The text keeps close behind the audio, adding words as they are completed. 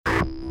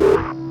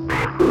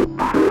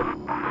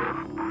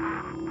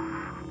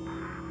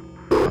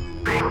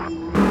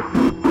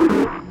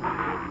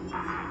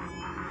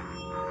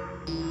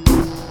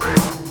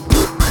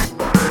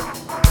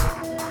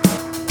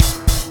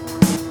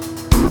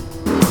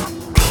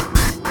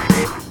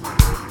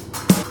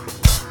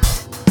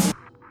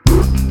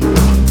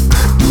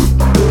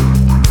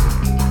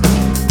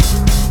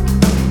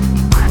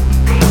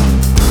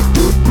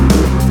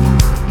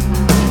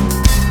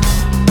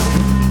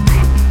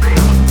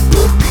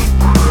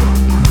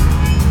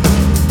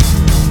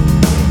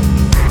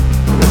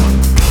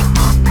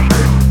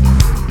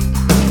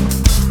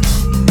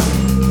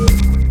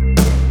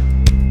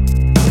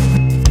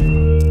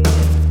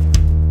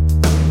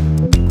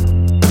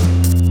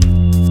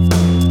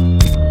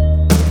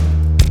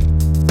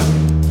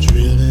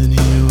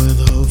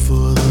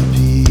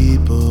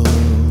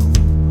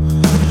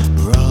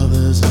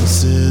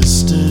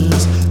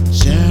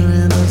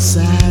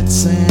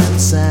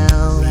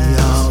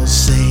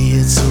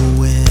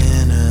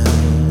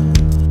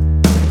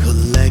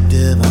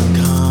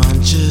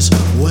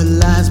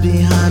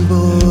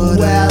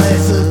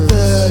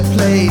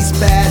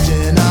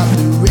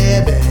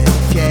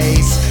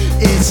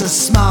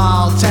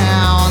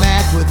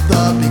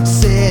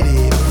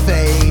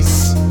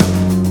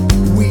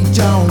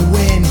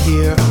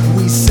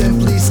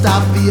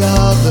the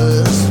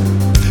others.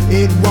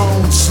 It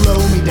won't slow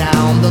me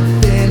down. The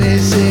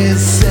finish is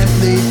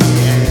simply the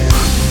end.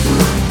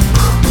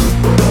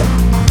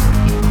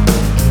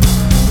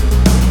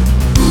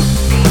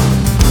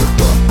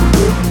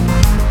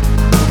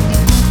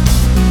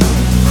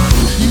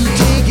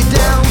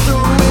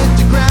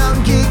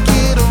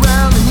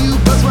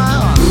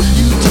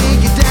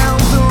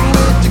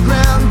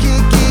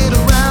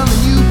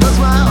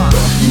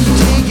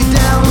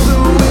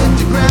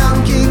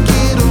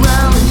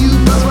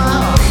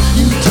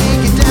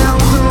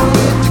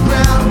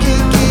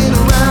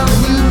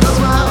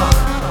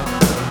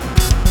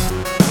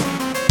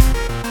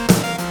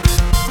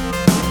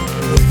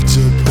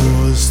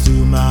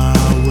 Through my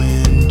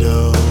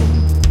window,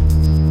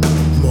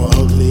 more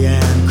ugly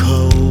and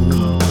cold.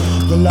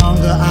 The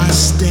longer I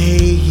stay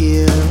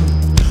here,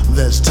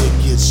 there's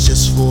tickets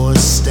just for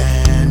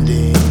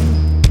standing.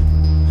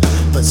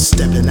 But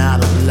stepping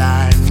out of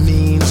line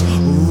means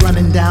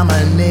running down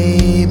my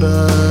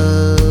neighbor.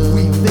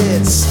 We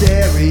fit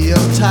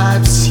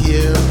stereotypes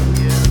here.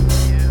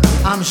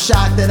 I'm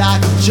shocked that I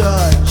could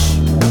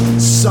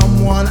judge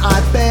someone I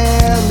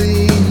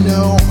barely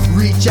know.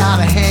 Reach out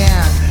a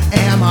hand.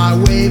 Am I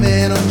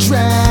waving a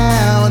drag?